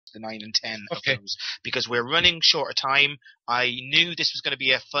the 9 and 10 of Okay. those, because we're running short of time. I knew this was going to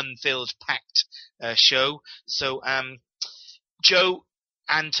be a fun-filled, packed show. So, Joe,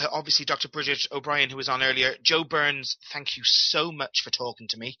 and obviously Dr. Bridget O'Brien, who was on earlier. Joe Burns, thank you so much for talking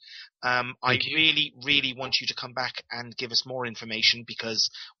to me. I really, really want you to come back and give us more information, because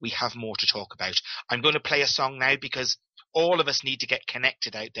we have more to talk about. I'm going to play a song now, because all of us need to get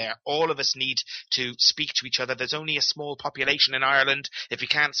connected out there. All of us need to speak to each other. There's only a small population in Ireland. If we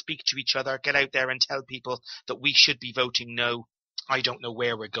can't speak to each other, get out there and tell people that we should be voting no. I don't know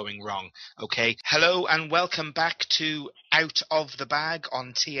where we're going wrong. Okay. Hello and welcome back to Out of the Bag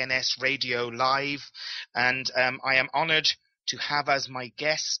on TNS Radio Live. And I am honoured to have as my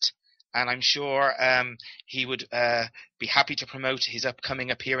guest, and I'm sure he would be happy to promote his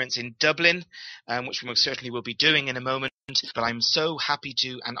upcoming appearance in Dublin, which we most certainly will be doing in a moment. But I'm so happy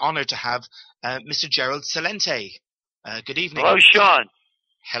to and honoured to have Mr. Gerald Celente. Good evening. Hello, Sean.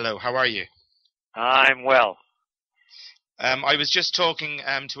 Hello, how are you? I'm well. I was just talking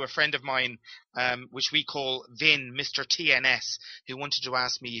to a friend of mine, which we call Vin, Mr. TNS, who wanted to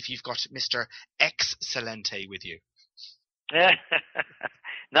ask me if you've got Mr. Gcelente with you.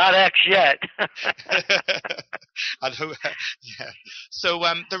 Not X yet. Yeah. So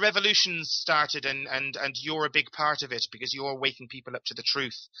the revolution started, and you're a big part of it, because you're waking people up to the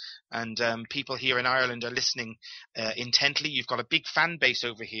truth, and people here in Ireland are listening intently. You've got a big fan base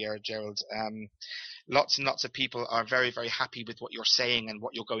over here, Gerald. Lots and lots of people are very, very happy with what you're saying and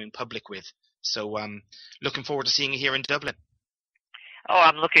what you're going public with. So looking forward to seeing you here in Dublin. Oh,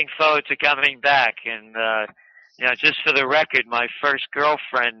 I'm looking forward to coming back. And, just for the record, my first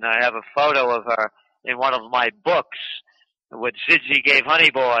girlfriend, I have a photo of her in one of my books. What Zidzi Gave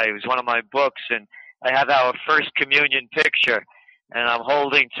Honey Boy. It was one of my books. And I have our first communion picture. And I'm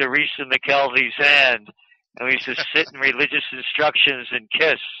holding Teresa McKelvey's hand. And we used to sit in religious instructions and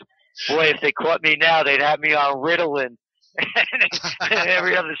kiss. Boy, if they caught me now, they'd have me on Ritalin and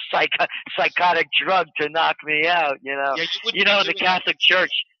every other psychotic drug to knock me out, Yeah, in the Catholic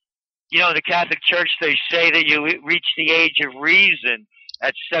Church, they say that you reach the age of reason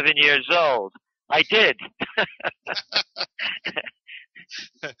at 7 years old. I did.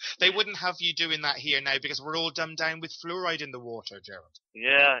 They wouldn't have you doing that here now, because we're all dumbed down with fluoride in the water, Gerald.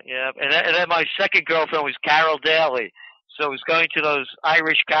 Yeah. And then my second girlfriend was Carol Daly. So I was going to those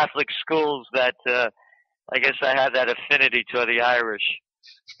Irish Catholic schools that I guess I had that affinity toward the Irish.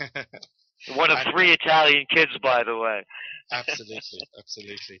 One of 3 Italian kids, by the way.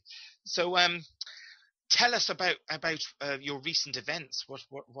 Absolutely. So tell us about your recent events.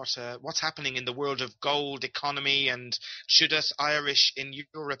 What's happening in the world of gold economy, and should us Irish in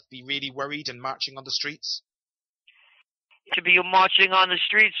Europe be really worried and marching on the streets? To be marching on the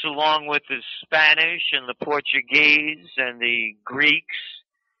streets along with the Spanish and the Portuguese and the Greeks.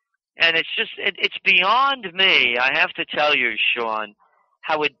 And it's beyond me, I have to tell you, Sean,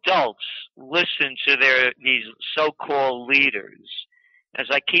 how adults listen to these so-called leaders. As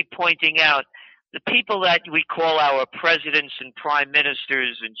I keep pointing out, the people that we call our presidents and prime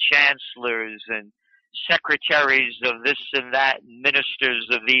ministers and chancellors and secretaries of this and that, and ministers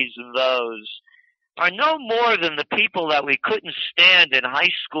of these and those, are no more than the people that we couldn't stand in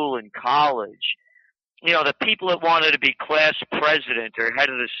high school and college. The people that wanted to be class president or head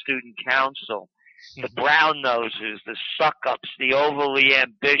of the student council, the brown noses, the suck-ups, the overly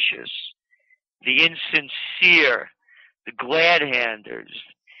ambitious, the insincere, the glad-handers.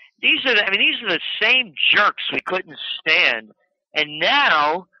 These are the same jerks we couldn't stand, and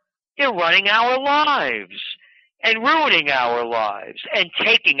now they're running our lives and ruining our lives and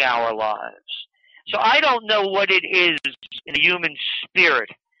taking our lives. So I don't know what it is in the human spirit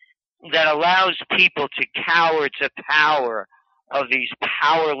that allows people to cower to power of these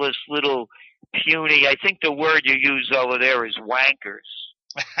powerless little puny, I think the word you use over there is wankers.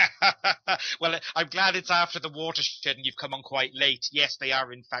 Well, I'm glad it's after the watershed and you've come on quite late. Yes, they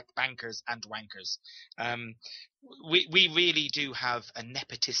are in fact bankers and wankers. We really do have a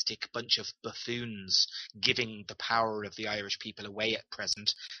nepotistic bunch of buffoons giving the power of the Irish people away at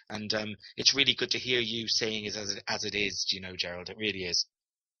present, and it's really good to hear you saying it as it is, Gerald. It really is.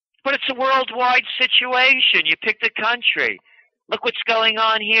 But it's a worldwide situation. You pick the country. Look what's going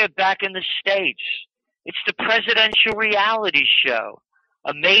on here back in the States. It's the presidential reality show,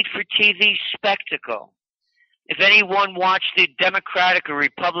 a made-for-TV spectacle. If anyone watched the Democratic or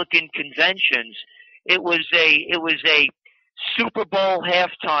Republican conventions, it was a Super Bowl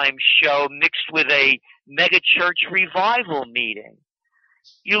halftime show mixed with a mega church revival meeting.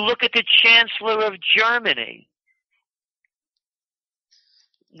 You look at the Chancellor of Germany,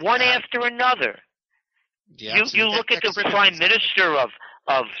 one after another. Yeah, you look at the Prime Minister of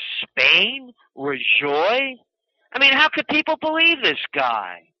of Spain, Rajoy. I mean, how could people believe this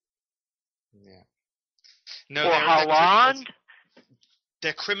guy? Yeah. No, Or Holland?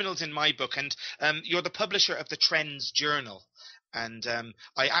 They're criminals in my book, and you're the publisher of the TrendsJournal. And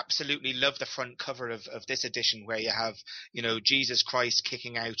I absolutely love the front cover of this edition, where you have, Jesus Christ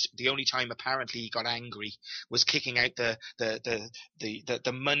kicking out. The only time apparently he got angry was kicking out the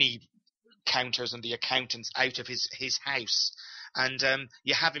money counters and the accountants out of his house. And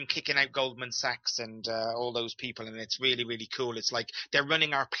you have him kicking out Goldman Sachs and all those people, and it's really, really cool. It's like they're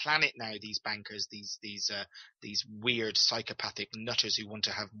running our planet now. These bankers, these weird psychopathic nutters who want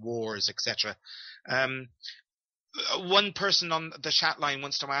to have wars, etc. One person on the chat line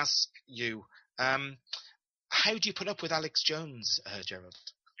wants to ask you, how do you put up with Alex Jones, Gerald?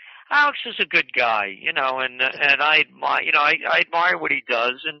 Alex is a good guy, and I admire what he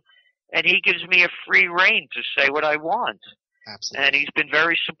does, and he gives me a free rein to say what I want. Absolutely. And he's been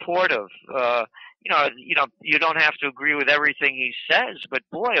very supportive. You don't have to agree with everything he says, but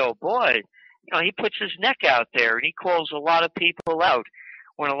boy, oh boy, he puts his neck out there and he calls a lot of people out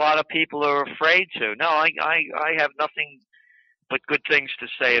when a lot of people are afraid to. No, I have nothing but good things to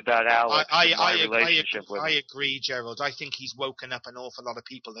say about Alex and my relationship with him. I agree, Gerald. I think he's woken up an awful lot of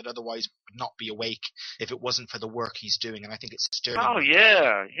people that otherwise would not be awake if it wasn't for the work he's doing, and I think it's sterling. Oh,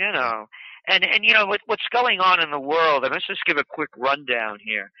 yeah, And what's going on in the world, and let's just give a quick rundown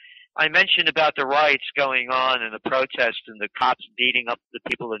here. I mentioned about the riots going on and the protests and the cops beating up the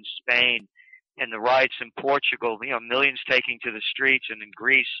people in Spain and the riots in Portugal, millions taking to the streets, and in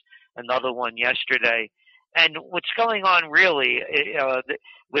Greece, another one yesterday. And what's going on really,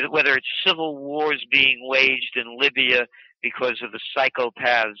 whether it's civil wars being waged in Libya because of the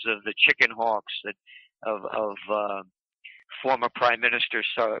psychopaths of the chicken hawks of former Prime Minister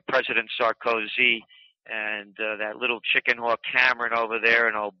President Sarkozy and that little chicken hawk Cameron over there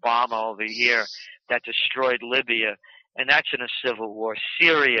and Obama over here that destroyed Libya, and that's in a civil war.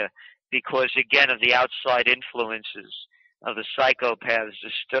 Syria, because again of the outside influences of the psychopaths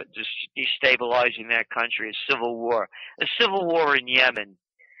destabilizing that country, a civil war in Yemen,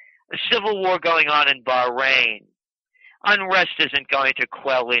 a civil war going on in Bahrain. Unrest isn't going to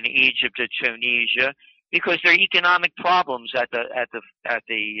quell in Egypt or Tunisia because there are economic problems at the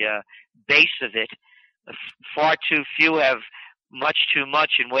base of it. Far too few have much too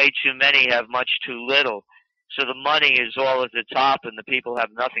much, and way too many have much too little. So the money is all at the top, and the people have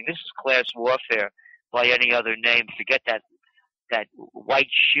nothing. This is class warfare by any other name. Forget that white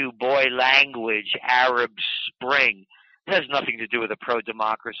shoe boy language, Arab Spring. It has nothing to do with the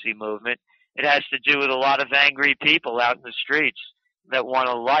pro-democracy movement. It has to do with a lot of angry people out in the streets that want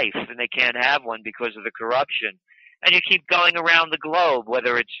a life, and they can't have one because of the corruption. And you keep going around the globe,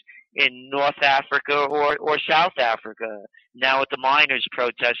 whether it's in North Africa or South Africa, now with the miners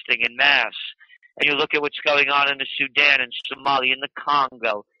protesting in mass. And you look at what's going on in the Sudan and Somalia and the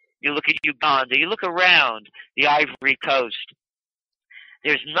Congo. You look at Uganda. You look around the Ivory Coast.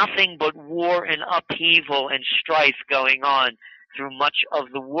 There's nothing but war and upheaval and strife going on through much of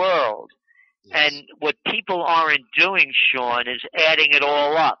the world. Yes. And what people aren't doing, Sean, is adding it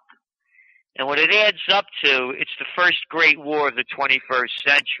all up. And what it adds up to, it's the first great war of the 21st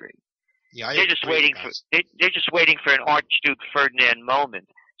century. Yeah, they're just waiting for an Archduke Ferdinand moment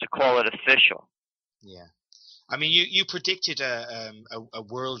to call it official. Yeah. I mean, you predicted a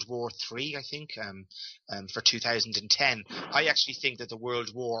World War III, I think, for 2010. I actually think that the World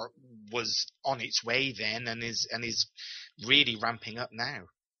War was on its way then, and is really ramping up now.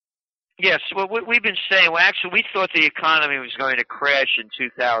 Yes, well, we've been saying. Well, actually, we thought the economy was going to crash in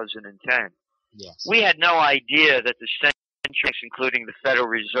 2010. Yes. We had no idea that the central banks, including the Federal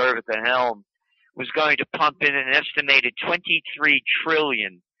Reserve at the helm, was going to pump in an estimated $23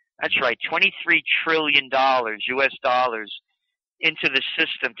 trillion. That's right, $23 trillion, U.S. dollars, into the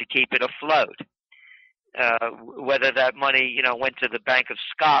system to keep it afloat. Whether that money, went to the Bank of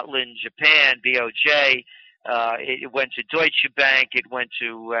Scotland, Japan, BOJ, it went to Deutsche Bank, it went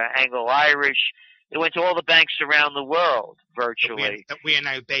to Anglo-Irish, it went to all the banks around the world, virtually. That we are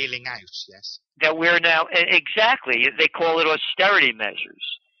now bailing out, yes. That we're now, exactly, they call it austerity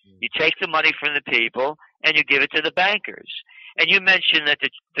measures. You take the money from the people and you give it to the bankers. And you mentioned that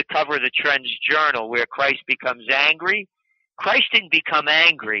the cover of the TrendsJournal, where Christ becomes angry. Christ didn't become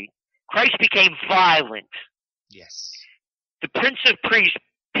angry. Christ became violent. Yes. The Prince of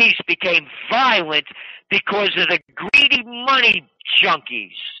Peace became violent because of the greedy money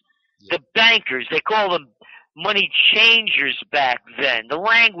junkies, the bankers. They call them money changers back then. The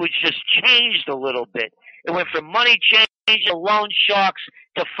language just changed a little bit. It went from money changers to loan sharks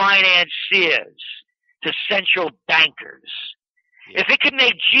to financiers to central bankers. If it could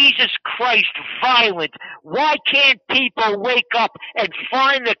make Jesus Christ violent, why can't people wake up and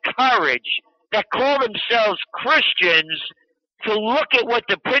find the courage that call themselves Christians to look at what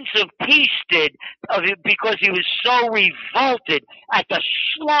the Prince of Peace did because he was so revolted at the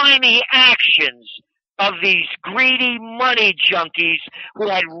slimy actions of these greedy money junkies who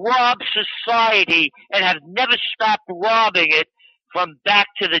had robbed society and have never stopped robbing it from back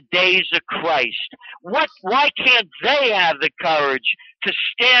to the days of Christ? Why can't they have the courage to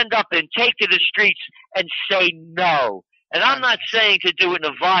stand up and take to the streets and say no? And I'm not saying to do it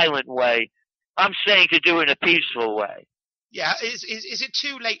in a violent way. I'm saying to do it in a peaceful way. Yeah, is it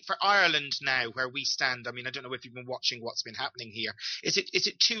too late for Ireland now, where we stand? I mean, I don't know if you've been watching what's been happening here. Is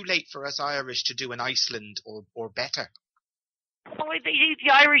it too late for us Irish to do an Iceland or better? Well,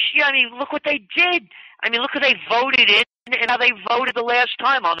 the Irish, I mean, look what they did. I mean, look who they voted in and how they voted the last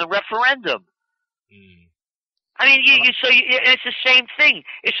time on the referendum. I mean, it's the same thing.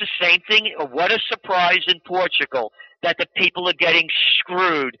 It's the same thing. What a surprise in Portugal that the people are getting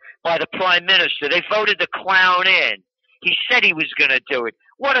screwed by the prime minister. They voted the clown in. He said he was going to do it.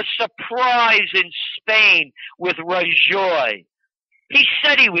 What a surprise in Spain with Rajoy. He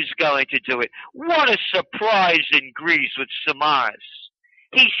said he was going to do it. What a surprise in Greece with Samaras.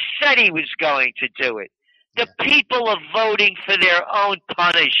 He said he was going to do it. The people are voting for their own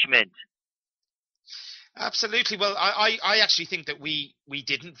punishment. Absolutely. Well, I actually think that we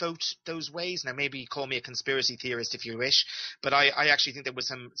didn't vote those ways. Now, maybe call me a conspiracy theorist if you wish, but I actually think there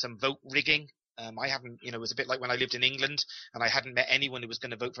was some vote rigging. I haven't, it was a bit like when I lived in England and I hadn't met anyone who was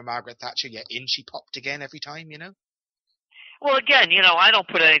going to vote for Margaret Thatcher, yet in she popped again every time, Well, again, I don't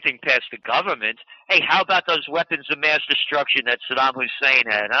put anything past the government. Hey, how about those weapons of mass destruction that Saddam Hussein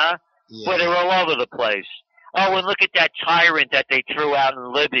had, huh? Yeah. Well, they're all over the place. Oh, and look at that tyrant that they threw out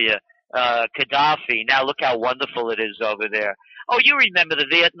in Libya, Gaddafi. Now look how wonderful it is over there. Oh, you remember the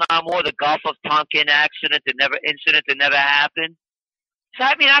Vietnam War, the Gulf of Tonkin incident that never happened? So,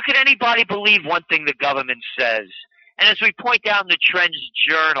 I mean, how could anybody believe one thing the government says? And as we point out in the Trends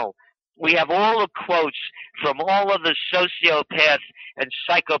Journal, we have all the quotes from all of the sociopath and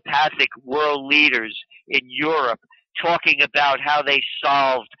psychopathic world leaders in Europe talking about how they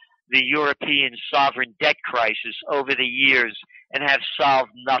solved the European sovereign debt crisis over the years and have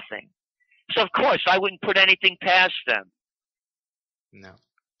solved nothing. So, of course, I wouldn't put anything past them. No.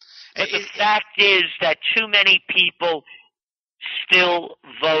 But the fact is that too many people still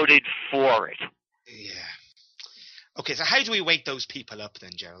voted for it. Yeah. Okay, so how do we wake those people up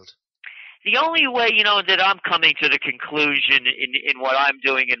then, Gerald? The only way, that I'm coming to the conclusion in what I'm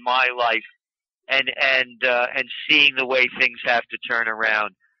doing in my life and seeing the way things have to turn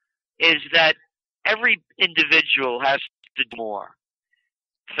around is that every individual has to do more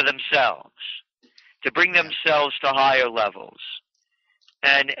for themselves, to bring themselves to higher levels.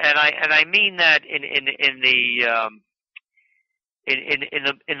 And I mean that in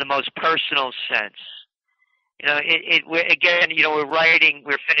the most personal sense. We're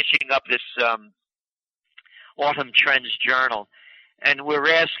finishing up this Autumn Trends Journal, and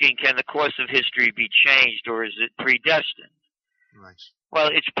we're asking, can the course of history be changed, or is it predestined? Right. Well,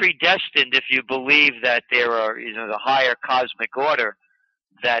 it's predestined if you believe that there are, the higher cosmic order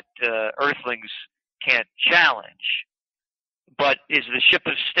that Earthlings can't challenge. But is the ship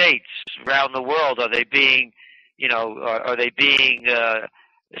of states around the world, are they being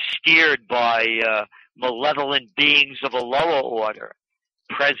steered by malevolent beings of a lower order,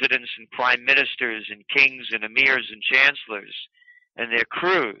 presidents and prime ministers and kings and emirs and chancellors and their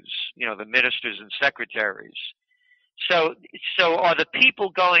crews, the ministers and secretaries? So are the people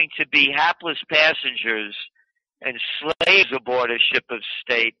going to be hapless passengers and slaves aboard a ship of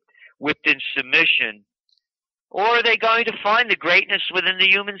state whipped in submission, or are they going to find the greatness within the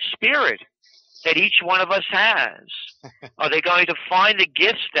human spirit that each one of us has? Are they going to find the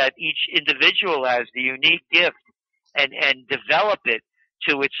gifts that each individual has, the unique gift, and develop it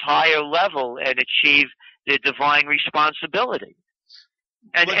to its higher level and achieve the divine responsibility?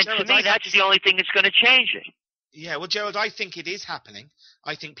 And to me, that's the only thing that's going to change it. Yeah, well, Gerald, I think it is happening.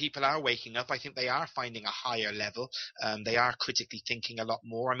 I think people are waking up. I think they are finding a higher level. They are critically thinking a lot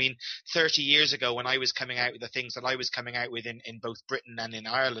more. I mean, 30 years ago when I was coming out with the things that I was coming out with in both Britain and in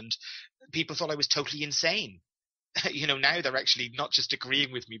Ireland, people thought I was totally insane. Now they're actually not just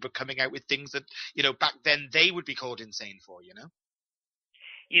agreeing with me, but coming out with things that, back then they would be called insane for,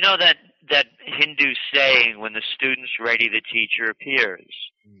 that Hindu saying, when the student's ready, the teacher appears.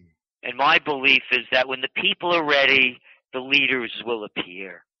 Mm. And my belief is that when the people are ready, the leaders will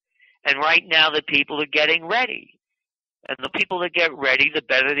appear. And right now the people are getting ready. And the people that get ready, the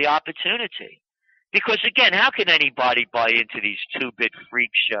better the opportunity. Because again, how can anybody buy into these two-bit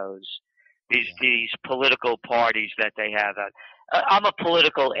freak shows, these political parties that they have? I'm a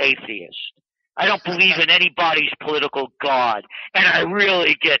political atheist. I don't believe in anybody's political god, and I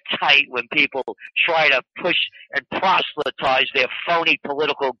really get tight when people try to push and proselytize their phony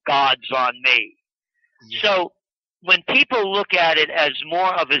political gods on me. Yeah. So when people look at it as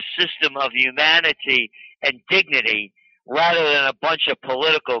more of a system of humanity and dignity rather than a bunch of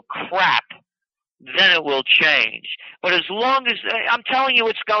political crap, then it will change. But as long as I'm telling you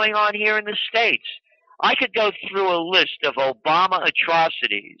what's going on here in the States, I could go through a list of Obama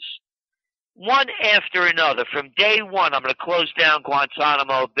atrocities, one after another. From day one, I'm going to close down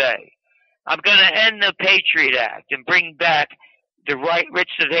Guantanamo Bay. I'm going to end the Patriot Act and bring back the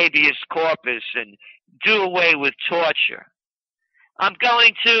writs of habeas corpus and do away with torture. I'm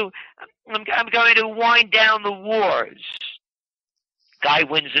going to wind down the wars. Guy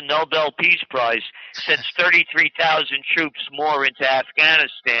wins a Nobel Peace Prize, sends 33,000 troops more into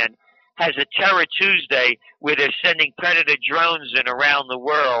Afghanistan, has a Terror Tuesday where they're sending Predator drones in around the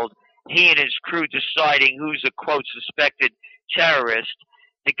world, he and his crew deciding who's a, quote, suspected terrorist.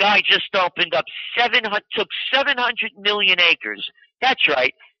 The guy just opened up took 700 million acres. That's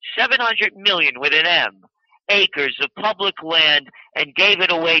right, 700 million with an M, acres of public land and gave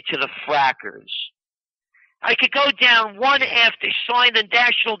it away to the frackers. I could go down one after, sign the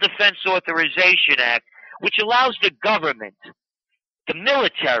National Defense Authorization Act, which allows the government, the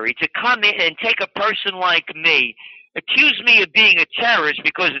military, to come in and take a person like me, accuse me of being a terrorist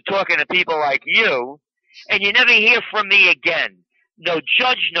because of talking to people like you, and you never hear from me again. No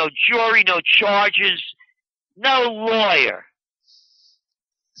judge, no jury, no charges, no lawyer.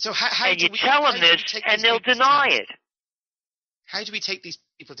 So how and you tell them this, and they'll deny it. How do we take these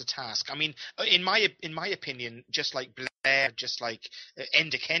people to task? I mean, in my opinion, just like Blair, just like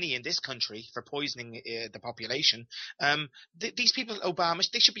Enda Kenny in this country for poisoning the population, these people, Obama,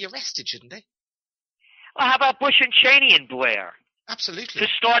 they should be arrested, shouldn't they? Well, how about Bush and Cheney and Blair? Absolutely. For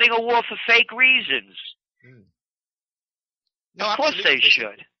starting a war for fake reasons. Mm. No, of course they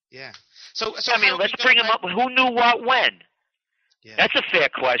should. Yeah. So I mean, let's bring them up. Who knew what when? Yeah. That's a fair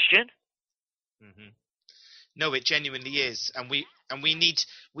question. Mm-hmm. No, it genuinely is, and we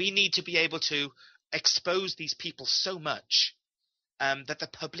need to be able to expose these people so much that the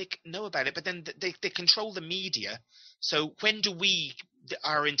public know about it. But then they control the media. So when do we,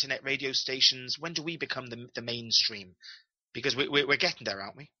 our internet radio stations, when do we become the mainstream? Because we're getting there,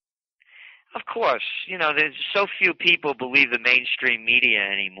 aren't we? Of course. You know, there's so few people believe the mainstream media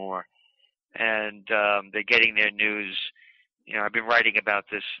anymore, and they're getting their news. You know, I've been writing about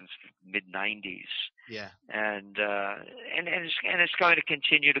this since the mid-'90s. Yeah. And it's going to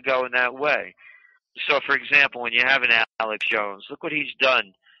continue to go in that way. So, for example, when you have an Alex Jones, look what he's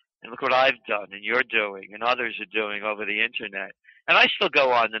done, and look what I've done, and you're doing, and others are doing over the internet. And I still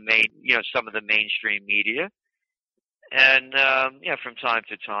go on some of the mainstream media, and from time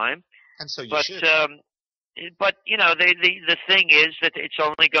to time. And so you should. But you know, the thing is that it's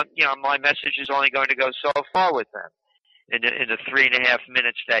only going. You know, my message is only going to go so far with them. In the 3.5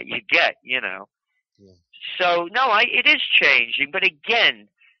 minutes that you get, you know. Yeah. So, no, it is changing. But again,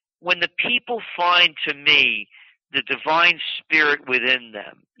 when the people find, to me, the divine spirit within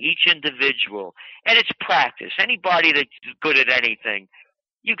them, each individual, and it's practice. Anybody that's good at anything,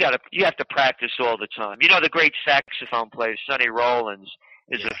 you have to practice all the time. You know, the great saxophone player, Sonny Rollins,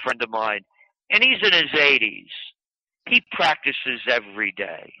 is a friend of mine, and he's in his 80s. He practices every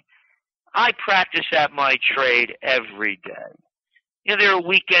day. I practice at my trade every day. You know, there are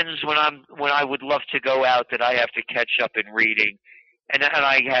weekends when I would love to go out that I have to catch up in reading, and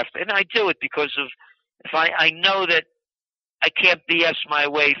I do it because of if I know that I can't BS my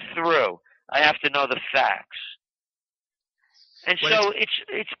way through. I have to know the facts, and so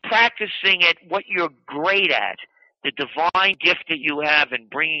it's practicing at what you're great at, the divine gift that you have, and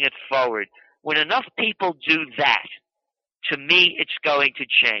bringing it forward. When enough people do that, to me, it's going to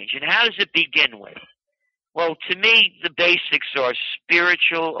change. And how does it begin with? Well, to me, the basics are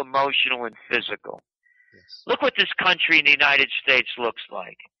spiritual, emotional, and physical. Yes. Look what this country in the United States looks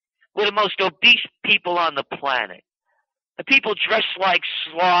like. We're the most obese people on the planet. The people dress like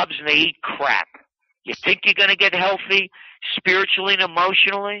slobs and they eat crap. You think you're going to get healthy spiritually and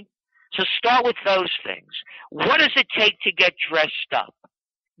emotionally? So start with those things. What does it take to get dressed up?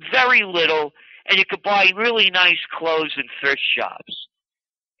 Very little. And you could buy really nice clothes in thrift shops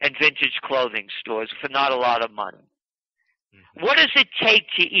and vintage clothing stores for not a lot of money. Mm-hmm. What does it take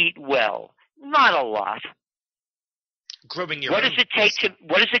to eat well? Not a lot. Growing your What does it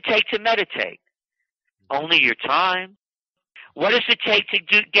take to meditate? Only your time. What does it take to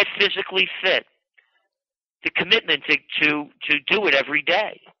get physically fit? the commitment to do it every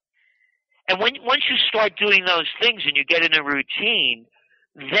day. And once you start doing those things and you get in a routine,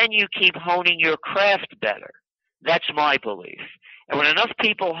 then you keep honing your craft better. That's my belief. And when enough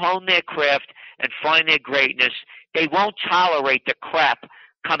people hone their craft and find their greatness, they won't tolerate the crap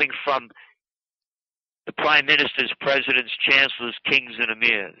coming from the prime ministers, presidents, chancellors, kings, and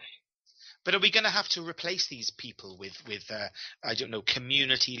emirs. But are we going to have to replace these people with I don't know,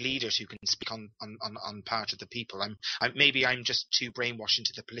 community leaders who can speak on part of the people? Maybe I'm just too brainwashed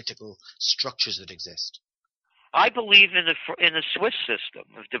into the political structures that exist. I believe in the Swiss system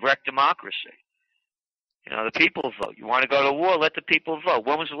of direct democracy. You know, the people vote. You want to go to war? Let the people vote.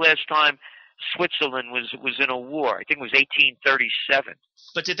 When was the last time Switzerland was in a war? I think it was 1837.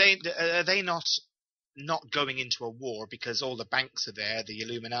 But are they not going into a war because all the banks are there? The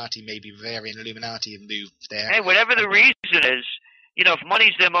Illuminati, maybe Bavarian Illuminati, have moved there. Hey, whatever the reason is, you know, if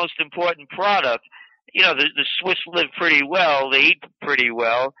money's their most important product, you know, the Swiss live pretty well. They eat pretty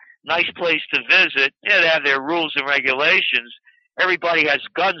well. Nice place to visit. Yeah, they have their rules and regulations. Everybody has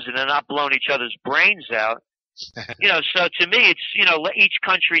guns and they're not blowing each other's brains out. You know, so to me, it's, you know, each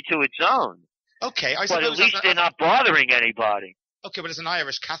country to its own. Okay, but at least they're not bothering anybody. Okay, but as an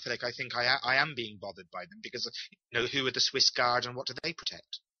Irish Catholic, I think I am being bothered by them because, you know, who are the Swiss Guard and what do they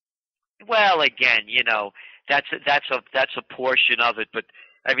protect? Well, again, you know, that's a portion of it, but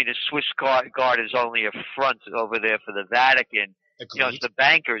I mean, the Swiss Guard is only a front over there for the Vatican. Agreed. You know, it's the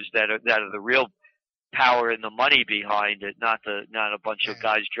bankers that are the real power and the money behind it, not a bunch of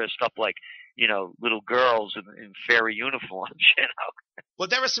guys dressed up like, you know, little girls in fairy uniforms, you know. Well,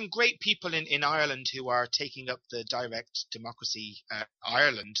 there are some great people in Ireland who are taking up the direct democracy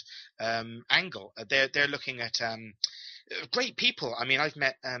Ireland angle. They're looking at great people. I mean, I've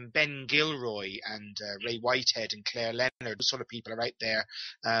met Ben Gilroy and Ray Whitehead and Claire Leonard. Those sort of people are out there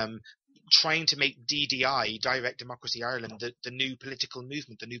trying to make DDI, Direct Democracy Ireland, the new political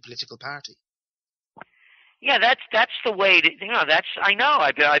movement, the new political party. Yeah, that's the way to, you know, I know.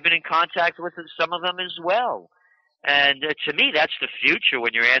 I've been in contact with some of them as well. And to me, that's the future.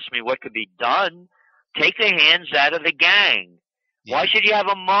 When you're asking me what could be done, take the hands out of the gang. Yeah. Why should you have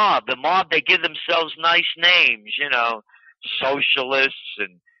a mob? The mob, they give themselves nice names, you know, socialists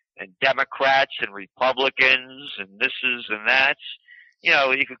and Democrats and Republicans and thises and that's. You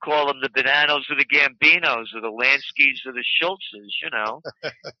know, you could call them the Bananos or the Gambinos or the Lanskys or the Schultzes, you know.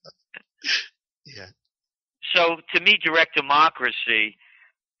 Yeah. So to me, direct democracy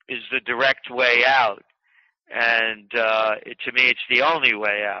is the direct way out. And to me, it's the only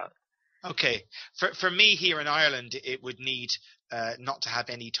way out. Okay. For me here in Ireland, it would need not to have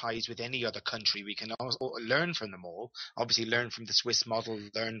any ties with any other country. We can also learn from them all. Obviously, learn from the Swiss model,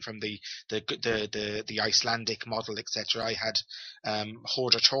 learn from the Icelandic model, etc. I had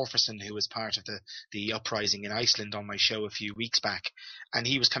Horder Torferson, who was part of the uprising in Iceland, on my show a few weeks back, and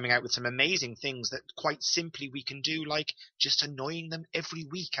he was coming out with some amazing things that quite simply we can do, like just annoying them every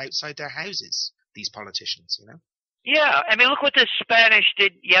week outside their houses. These politicians, you know. Yeah, I mean, look what the Spanish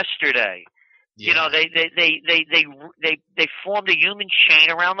did yesterday. Yeah. You know, they formed a human chain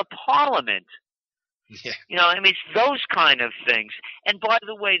around the parliament. Yeah. You know, I mean, it's those kind of things. And by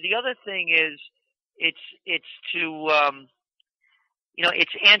the way, the other thing is, it's to, you know,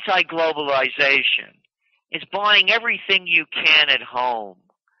 it's anti-globalization. It's buying everything you can at home,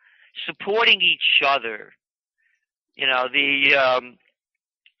 supporting each other. You know,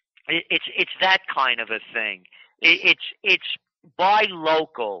 it's that kind of a thing. It's buy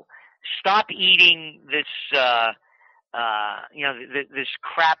local. Stop eating this, you know, this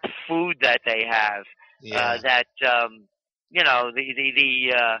crap food that they have. Yeah. You know,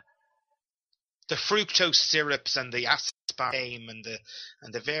 the fructose syrups and the aspartame and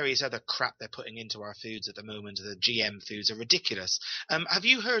the various other crap they're putting into our foods at the moment. The GM foods are ridiculous. Have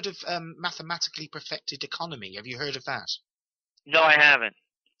you heard of mathematically perfected economy? Have you heard of that? No, I haven't.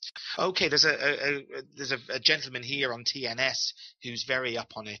 Okay, there's a gentleman here on TNS who's very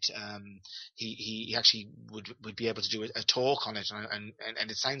up on it. He actually would be able to do a talk on it, and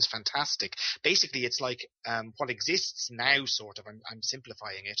it sounds fantastic. Basically, it's like what exists now, sort of. I'm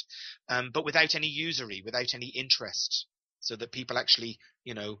simplifying it, but without any usury, without any interest, so that people actually,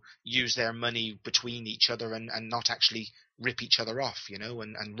 you know, use their money between each other and not actually rip each other off, you know,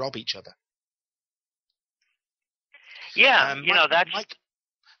 and rob each other. Yeah, you know, that's.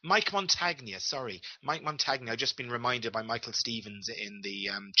 Mike Montagna, I've just been reminded by Michael Stevens in the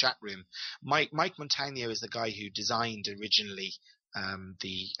chat room. Mike Montagna is the guy who designed originally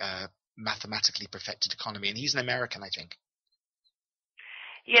the mathematically perfected economy, and he's an American, I think.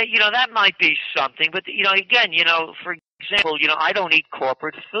 Yeah, you know, that might be something, but, you know, again, you know, for example, you know, I don't eat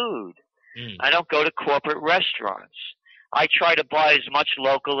corporate food. Mm. I don't go to corporate restaurants. I try to buy as much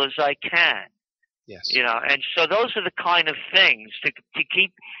local as I can. Yes. And so those are the kind of things to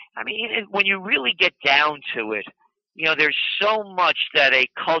keep. I mean, when you really get down to it, there's so much that a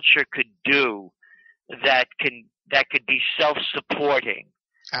culture could do that could be self-supporting.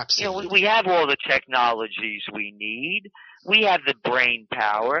 Absolutely. We have all the technologies we need. We have the brain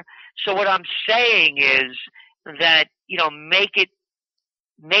power. So what I'm saying is that, make it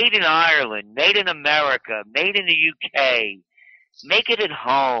made in Ireland, made in America, made in the UK, make it at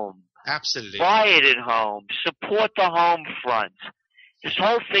home. Absolutely. Buy it at home. Support the home front. This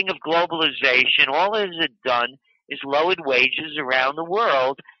whole thing of globalization, all it has done is lowered wages around the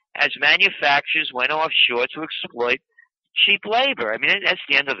world as manufacturers went offshore to exploit cheap labor. I mean, that's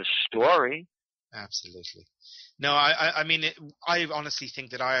the end of the story. Absolutely. No, I mean, I honestly think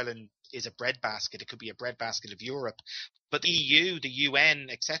that Ireland is a breadbasket. It could be a breadbasket of Europe. But the EU, the UN,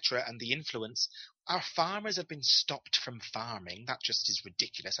 etc., and the influence, our farmers have been stopped from farming. That just is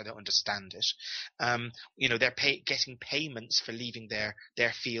ridiculous. I don't understand it. They're getting payments for leaving their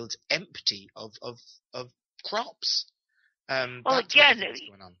fields empty of crops. Well, again,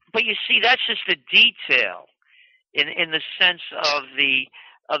 but you see, that's just a detail in the sense of the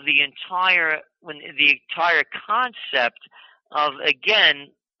entire concept of,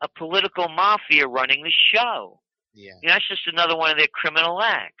 again, a political mafia running the show. Yeah. That's just another one of their criminal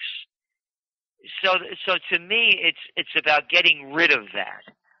acts. So to me, it's about getting rid of that.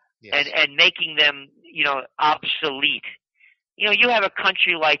 Yes. and making them, obsolete. You have a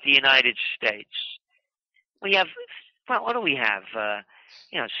country like the United States. We have, what do we have?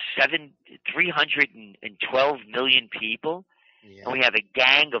 312 million people. Yeah. And we have a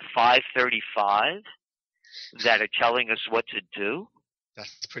gang of 535 that are telling us what to do.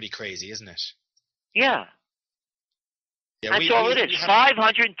 That's pretty crazy, isn't it? Yeah. That's all it is.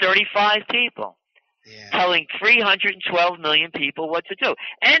 535 people telling 312 million people what to do.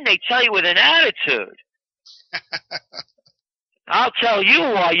 And they tell you with an attitude. I'll tell you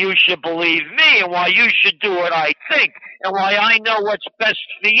why you should believe me and why you should do what I think and why I know what's best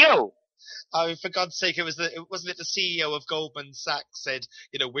for you. Oh, for God's sake, wasn't it the CEO of Goldman Sachs said,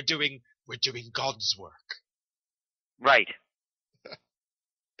 we're doing God's work. Right.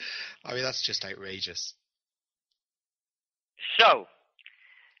 I mean, that's just outrageous. So,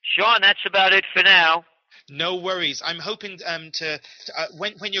 Sean, that's about it for now. No worries. I'm hoping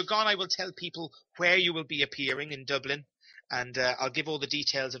when you're gone, I will tell people where you will be appearing in Dublin, and I'll give all the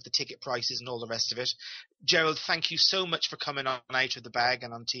details of the ticket prices and all the rest of it. Gerald, thank you so much for coming on Out of the Bag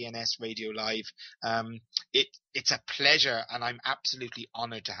and on TNS Radio Live. It's a pleasure, and I'm absolutely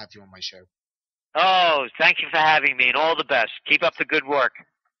honoured to have you on my show. Oh, thank you for having me, and all the best. Keep up the good work.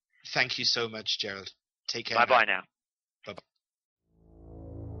 Thank you so much, Gerald. Take care. Bye-bye now. Bye-bye.